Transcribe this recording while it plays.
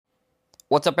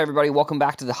What's up, everybody? Welcome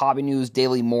back to the Hobby News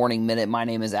Daily Morning Minute. My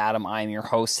name is Adam. I am your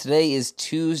host. Today is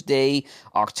Tuesday,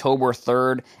 October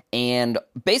 3rd, and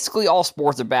basically all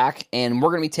sports are back, and we're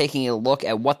going to be taking a look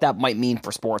at what that might mean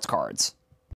for sports cards.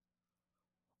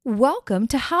 Welcome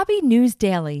to Hobby News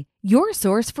Daily, your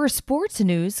source for sports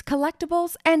news,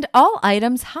 collectibles, and all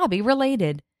items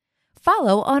hobby-related.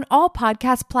 Follow on all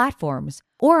podcast platforms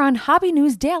or on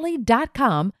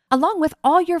hobbynewsdaily.com, along with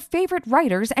all your favorite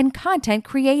writers and content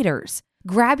creators.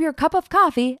 Grab your cup of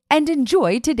coffee and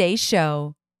enjoy today's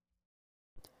show.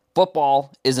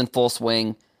 Football is in full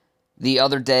swing. The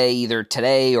other day, either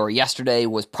today or yesterday,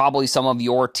 was probably some of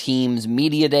your team's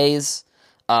media days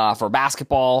for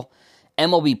basketball.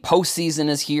 MLB postseason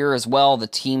is here as well. The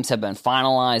teams have been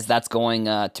finalized. That's going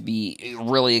to be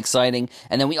really exciting.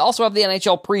 And then we also have the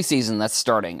NHL preseason that's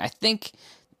starting, I think,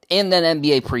 and then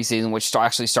NBA preseason, which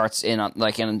actually starts in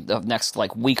the next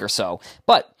week or so.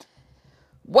 But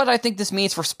what I think this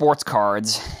means for sports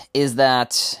cards is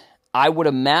that I would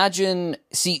imagine,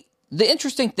 the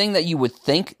interesting thing that you would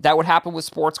think that would happen with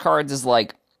sports cards is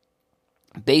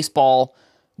baseball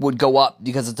would go up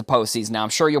because it's the postseason. Now, I'm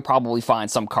sure you'll probably find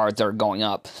some cards that are going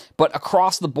up, but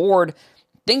across the board,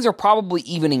 things are probably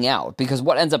evening out because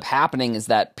what ends up happening is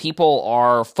that people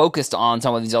are focused on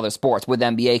some of these other sports with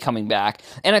NBA coming back,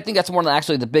 and I think that's one of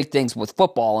the big things with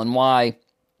football and why,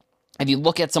 if you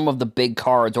look at some of the big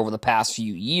cards over the past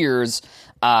few years,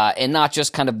 and not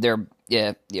just kind of their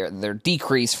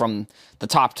decrease from the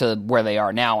top to where they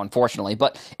are now, unfortunately,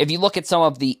 but if you look at some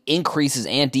of the increases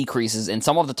and decreases in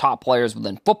some of the top players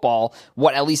within football,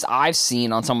 what at least I've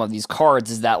seen on some of these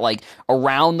cards is that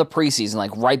around the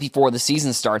preseason, right before the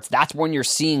season starts, that's when you're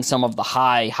seeing some of the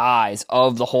highs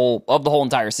of the whole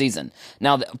entire season.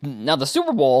 Now the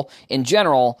Super Bowl in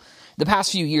general, the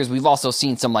past few years, we've also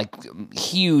seen some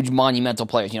huge monumental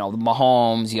players.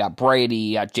 Mahomes, you got Brady,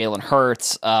 you got Jalen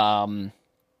Hurts,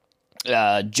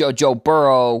 Joe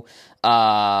Burrow.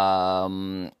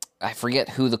 I forget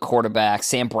who the quarterback.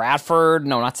 Sam Bradford?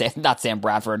 No, not Sam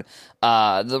Bradford.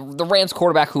 The Rams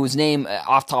quarterback whose name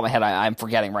off the top of my head I'm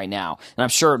forgetting right now, and I'm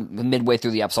sure midway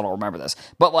through the episode I'll remember this.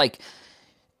 But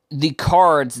the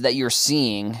cards that you're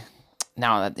seeing.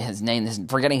 Now that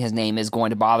forgetting his name is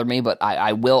going to bother me, but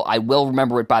I will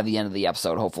remember it by the end of the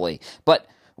episode, hopefully. But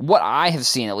what I have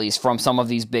seen, at least from some of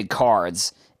these big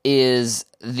cards, is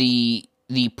the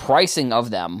pricing of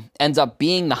them ends up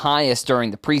being the highest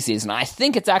during the preseason. I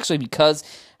think it's actually because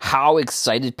how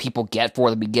excited people get for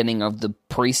the beginning of the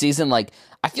preseason.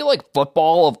 I feel like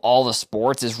football, of all the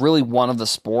sports, is really one of the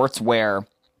sports where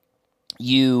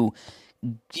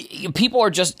people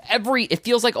are it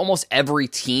feels like almost every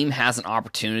team has an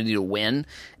opportunity to win,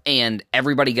 and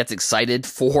everybody gets excited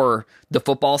for the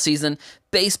football season.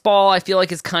 Baseball, I feel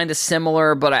like, is kind of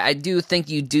similar, but I do think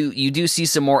you do see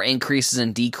some more increases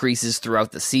and decreases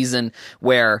throughout the season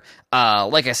where,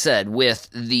 like I said, with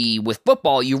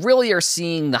football, you really are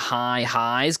seeing the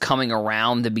highs coming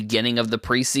around the beginning of the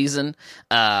preseason,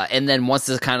 and then once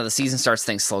the season starts,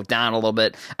 things slow down a little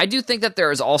bit. I do think that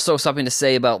there is also something to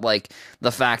say about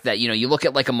the fact that, you look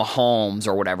at a Mahomes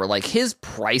or whatever, his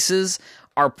prices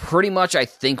are pretty much, I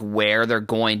think, where they're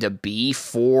going to be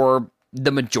for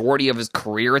the majority of his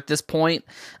career at this point,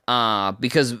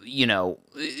 because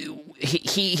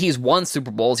he's won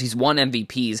Super Bowls, he's won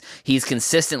MVPs, he's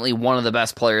consistently one of the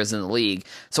best players in the league.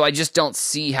 So I just don't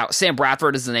see how. Sam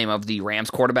Bradford is the name of the Rams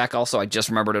quarterback. Also, I just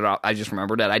remembered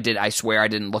it. I swear I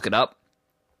didn't look it up,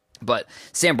 but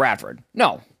Sam Bradford.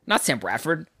 No, not Sam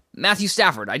Bradford. Matthew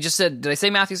Stafford. I just said. Did I say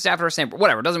Matthew Stafford or Sam?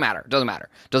 Whatever. Doesn't matter.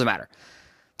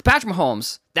 Patrick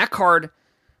Mahomes. That card.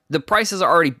 The prices are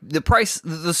already,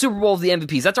 the Super Bowl of the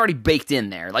MVPs, that's already baked in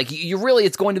there.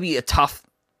 It's going to be a tough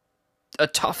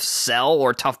sell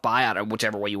or tough buy, out of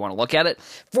whichever way you want to look at it,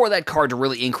 for that card to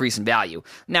really increase in value.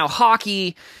 Now,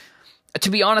 hockey, to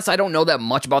be honest, I don't know that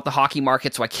much about the hockey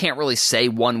market, so I can't really say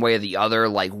one way or the other,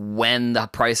 when the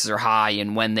prices are high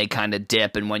and when they kind of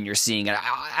dip and when you're seeing it.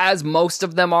 As most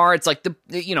of them are, it's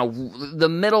the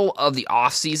middle of the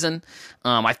off season.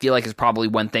 I feel like is probably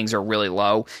when things are really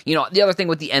low. The other thing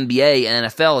with the NBA and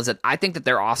NFL is that I think that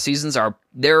their off seasons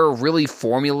they're really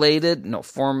formulated.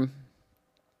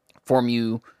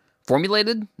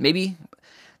 Formulated, maybe?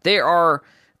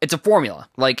 It's a formula.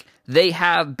 They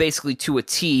have basically to a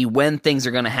T when things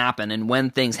are going to happen, and when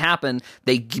things happen,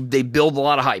 they build a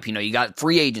lot of hype. You got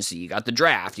free agency, you got the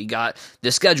draft, you got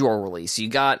the schedule release, you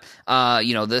got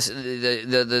the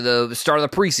start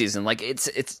of the preseason.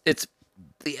 It's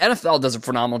the NFL does a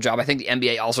phenomenal job. I think the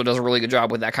NBA also does a really good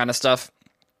job with that kind of stuff,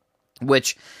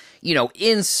 which,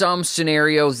 in some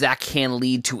scenarios that can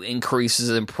lead to increases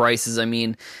in prices. I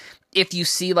mean, if you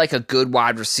see like a good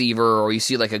wide receiver or you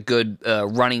see like a good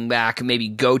running back maybe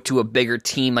go to a bigger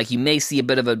team, like you may see a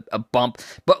bit of a bump.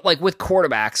 But like with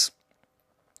quarterbacks,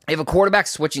 if a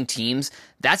quarterback's switching teams,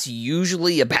 that's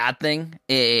usually a bad thing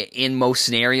in most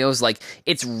scenarios. Like,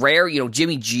 it's rare,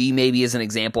 Jimmy G maybe is an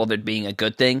example of it being a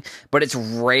good thing, but it's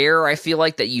rare, I feel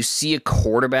like, that you see a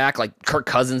quarterback, like Kirk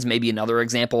Cousins maybe another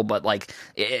example, but like,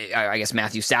 I guess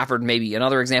Matthew Stafford maybe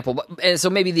another example, and so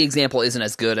maybe the example isn't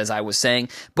as good as I was saying,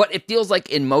 but it feels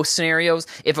like in most scenarios,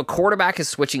 if a quarterback is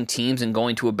switching teams and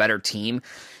going to a better team,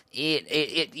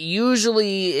 it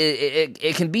usually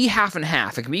it can be half and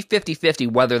half. It can be 50-50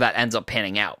 whether that ends up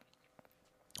panning out.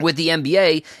 With the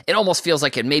NBA, it almost feels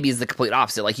like it maybe is the complete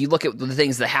opposite. Like, you look at the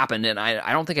things that happened, and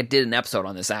I don't think I did an episode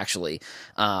on this, actually.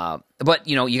 But,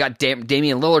 you got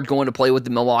Damian Lillard going to play with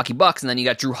the Milwaukee Bucks, and then you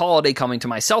got Drew Holiday coming to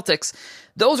my Celtics.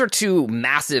 Those are two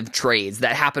massive trades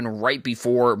that happened right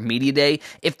before Media Day.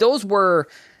 If those were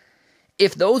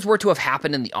to have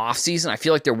happened in the offseason, I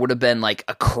feel like there would have been like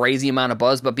a crazy amount of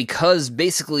buzz, but because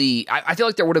basically, I feel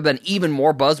like there would have been even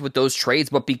more buzz with those trades,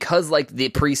 but because like the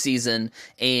preseason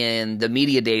and the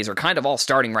media days are kind of all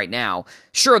starting right now,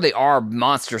 sure, they are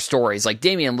monster stories. Like the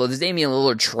Damian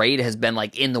Lillard trade has been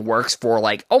like in the works for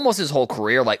like almost his whole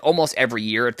career, like almost every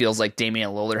year it feels like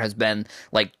Damian Lillard has been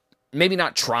like, maybe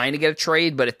not trying to get a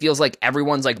trade, but it feels like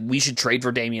everyone's like, we should trade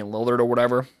for Damian Lillard or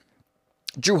whatever.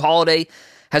 Drew Holiday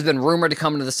has been rumored to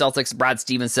come into the Celtics. Brad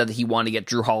Stevens said that he wanted to get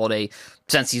Drew Holiday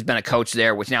since he's been a coach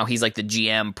there, which now he's like the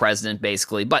GM president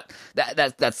basically. But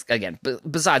that's again,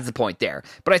 besides the point there.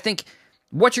 But I think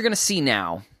what you're going to see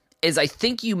now is I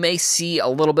think you may see a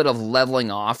little bit of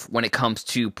leveling off when it comes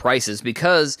to prices,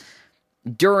 because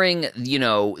during,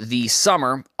 the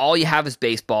summer, all you have is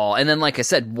baseball. And then, like I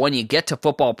said, when you get to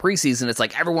football preseason, it's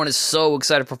like everyone is so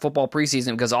excited for football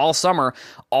preseason because all summer,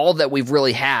 all that we've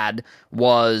really had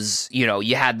was,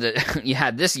 you had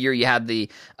this year, you had the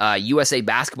USA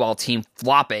basketball team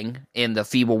flopping in the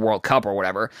FIBA World Cup or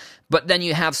whatever. But then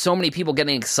you have so many people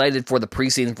getting excited for the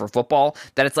preseason for football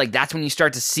that it's like that's when you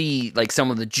start to see like some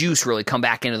of the juice really come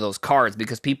back into those cards,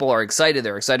 because people are excited.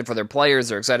 They're excited for their players.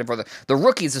 They're excited for the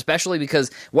rookies, especially because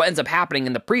what ends up happening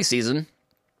in the preseason,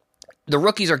 the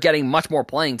rookies are getting much more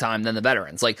playing time than the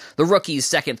veterans. Like the rookies'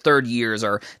 second, third years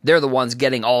they're the ones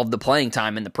getting all of the playing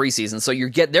time in the preseason. So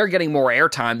they're getting more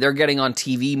airtime. They're getting on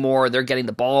TV more. They're getting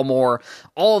the ball more.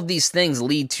 All of these things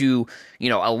lead to,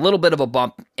 a little bit of a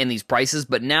bump in these prices.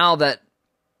 But now that,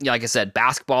 like I said,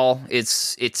 basketball,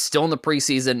 it's still in the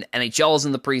preseason. NHL is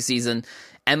in the preseason.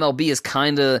 MLB is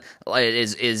kind of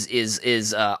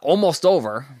is almost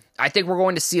over. I think we're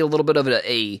going to see a little bit of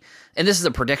and this is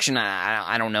a prediction.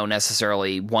 I don't know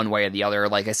necessarily one way or the other.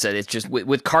 Like I said, it's just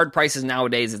with card prices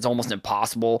nowadays, it's almost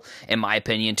impossible, in my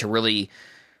opinion, to really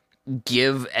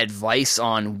give advice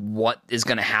on what is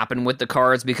going to happen with the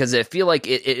cards, because I feel like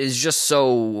it is just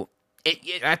so.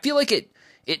 I feel like it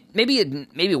maybe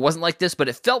it wasn't like this, but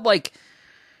it felt like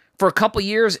for a couple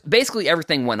years, basically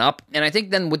everything went up, and I think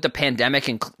then with the pandemic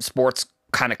and sports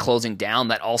kind of closing down,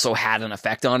 that also had an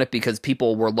effect on it, because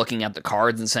people were looking at the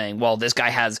cards and saying, well, this guy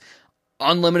has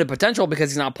unlimited potential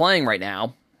because he's not playing right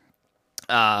now.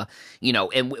 And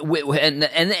then,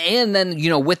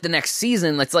 with the next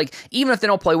season, it's like, even if they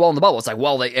don't play well in the bubble, it's like,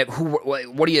 well,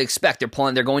 what do you expect?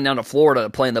 They're going down to Florida to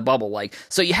play in the bubble. Like,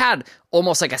 so you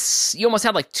almost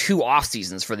had like two off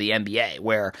seasons for the NBA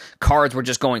where cards were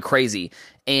just going crazy.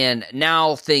 And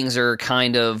now things are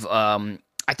kind of,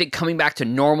 I think, coming back to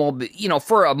normal,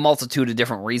 for a multitude of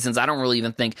different reasons. I don't really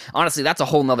even think, honestly, that's a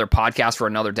whole nother podcast for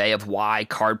another day of why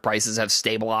card prices have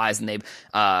stabilized and they've,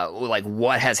 like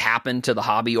what has happened to the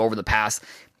hobby over the past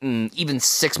even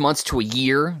 6 months to a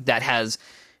year that has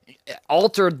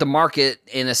altered the market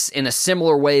in a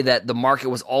similar way that the market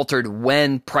was altered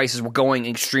when prices were going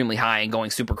extremely high and going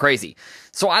super crazy.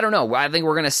 So I don't know. I think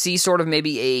we're going to see sort of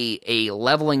maybe a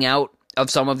leveling out of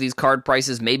some of these card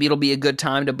prices. Maybe it'll be a good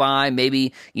time to buy.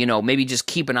 Maybe, maybe just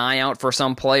keep an eye out for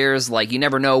some players. Like, you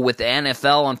never know with the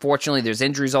NFL, unfortunately, there's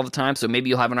injuries all the time, so maybe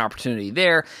you'll have an opportunity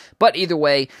there. But either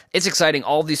way, it's exciting.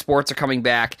 All of these sports are coming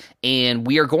back, and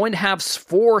we are going to have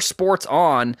 4 sports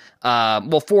on, 4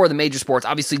 of the major sports.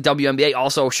 Obviously, WNBA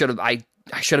also I should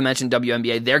have mentioned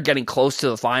WNBA. They're getting close to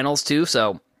the finals too,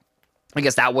 so I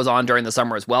guess that was on during the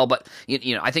summer as well, but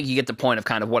I think you get the point of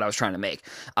kind of what I was trying to make.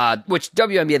 Which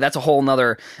WNBA, that's a whole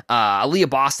nother. Aaliyah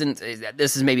Boston.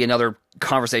 This is maybe another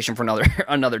conversation for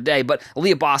another day. But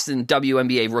Aaliyah Boston,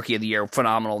 WNBA Rookie of the Year,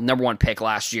 phenomenal, #1 pick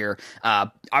last year.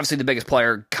 Obviously the biggest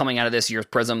player coming out of this year's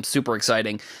Prism, super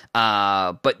exciting.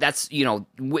 But that's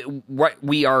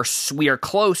we are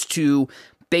close to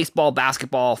baseball,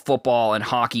 basketball, football, and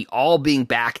hockey all being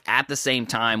back at the same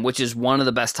time, which is one of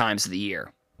the best times of the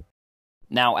year.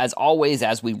 Now, as always,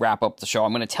 as we wrap up the show,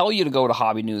 I'm going to tell you to go to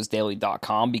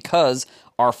hobbynewsdaily.com because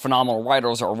our phenomenal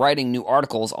writers are writing new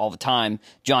articles all the time.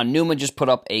 John Newman just put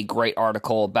up a great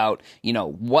article about,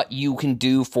 what you can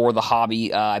do for the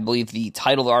hobby. I believe the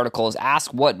title of the article is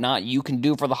Ask What Not You Can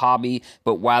Do for the Hobby,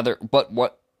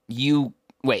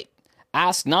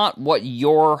 Ask not what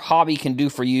your hobby can do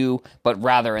for you, but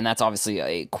rather, and that's obviously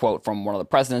a quote from one of the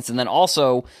presidents. And then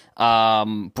also,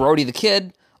 Brody the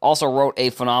Kid also wrote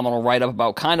a phenomenal write-up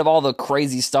about kind of all the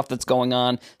crazy stuff that's going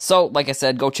on. So, like I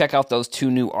said, go check out those two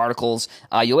new articles.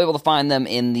 You'll be able to find them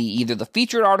in either the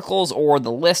featured articles or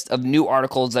the list of new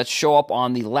articles that show up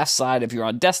on the left side if you're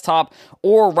on desktop,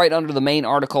 or right under the main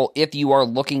article if you are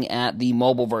looking at the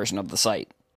mobile version of the site.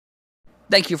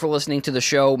 Thank you for listening to the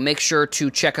show. Make sure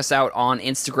to check us out on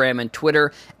Instagram and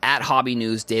Twitter at Hobby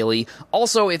News Daily.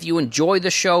 Also, if you enjoy the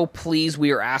show, please,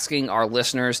 we are asking our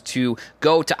listeners to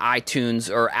go to iTunes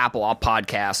or Apple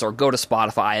Podcasts or go to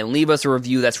Spotify and leave us a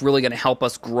review. That's really going to help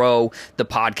us grow the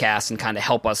podcast and kind of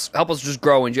help us just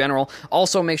grow in general.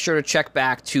 Also, make sure to check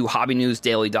back to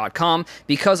hobbynewsdaily.com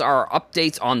because our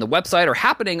updates on the website are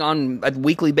happening on a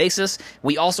weekly basis.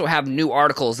 We also have new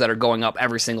articles that are going up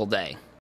every single day.